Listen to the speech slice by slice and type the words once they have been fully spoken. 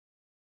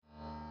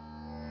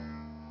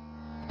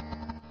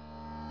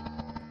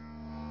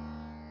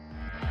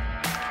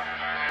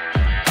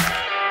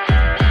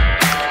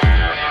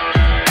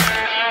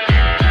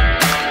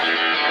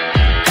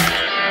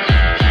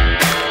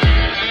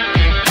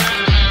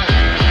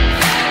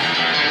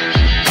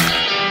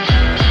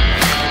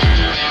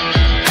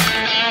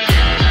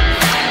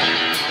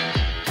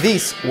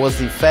This was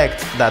the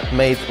effect that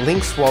made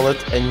Lynx Wallet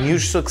a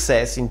huge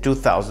success in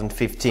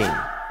 2015.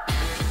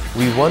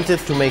 We wanted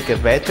to make a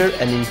better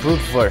and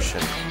improved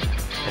version,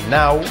 and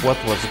now what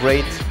was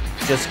great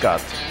just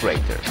got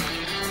greater.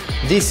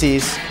 This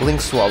is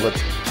Lynx Wallet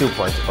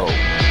 2.0.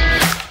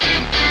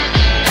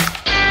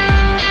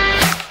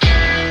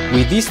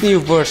 With this new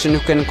version you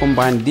can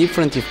combine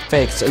different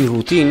effects and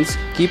routines,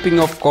 keeping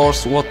of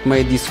course what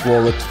made this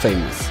wallet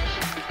famous.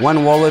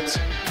 One wallet,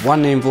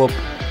 one envelope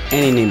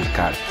and a named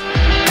card.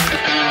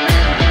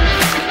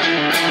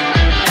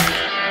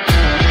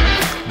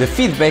 The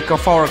feedback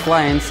of our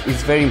clients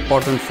is very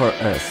important for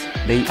us.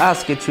 They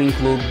asked to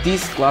include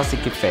these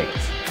classic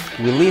effects.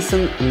 We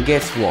listened and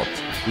guess what?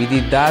 We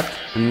did that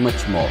and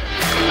much more.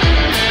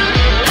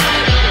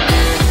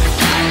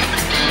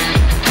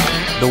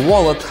 The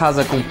wallet has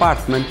a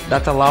compartment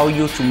that allows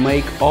you to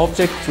make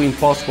objects to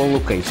impossible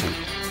location.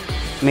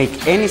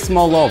 Make any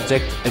small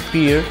object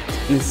appear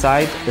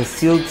inside a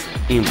sealed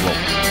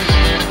envelope.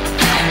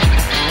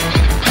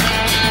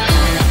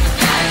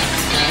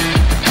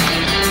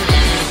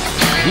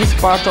 This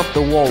part of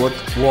the wallet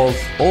was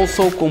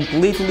also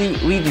completely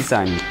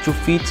redesigned to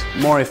fit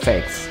more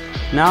effects.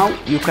 Now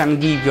you can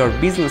give your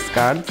business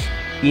cards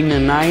in a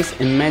nice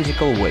and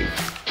magical way.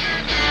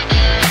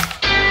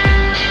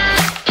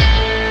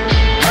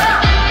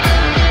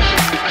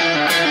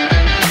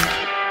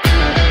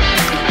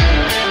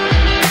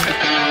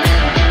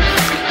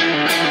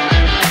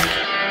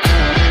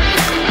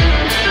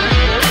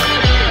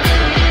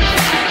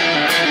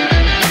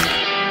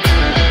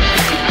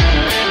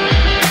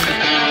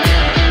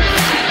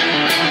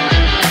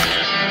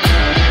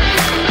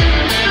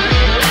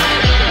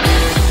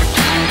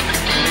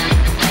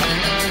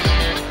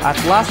 At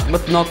last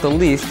but not the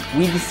least,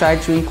 we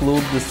decided to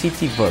include the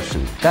city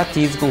version, that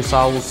is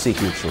Gonçalo's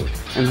signature,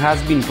 and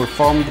has been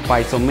performed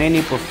by so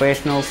many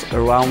professionals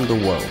around the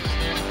world.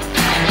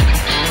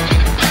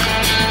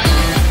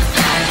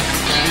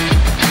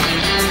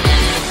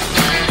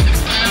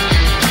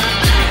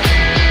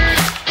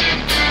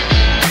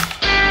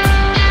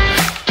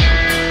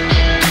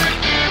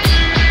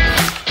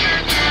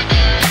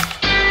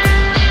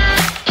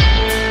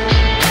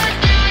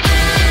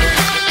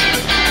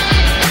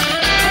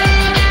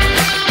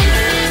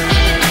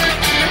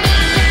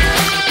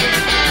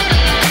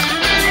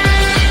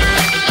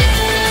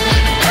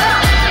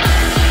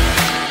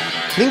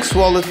 Lynx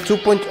Wallet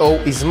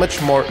 2.0 is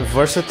much more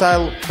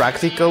versatile,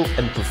 practical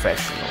and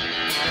professional.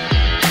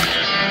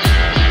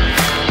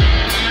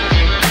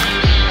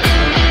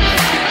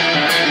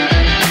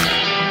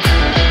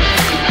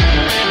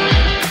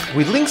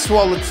 With Lynx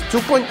Wallet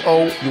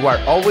 2.0, you are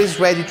always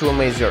ready to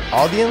amaze your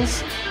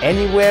audience,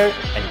 anywhere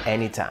and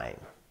anytime.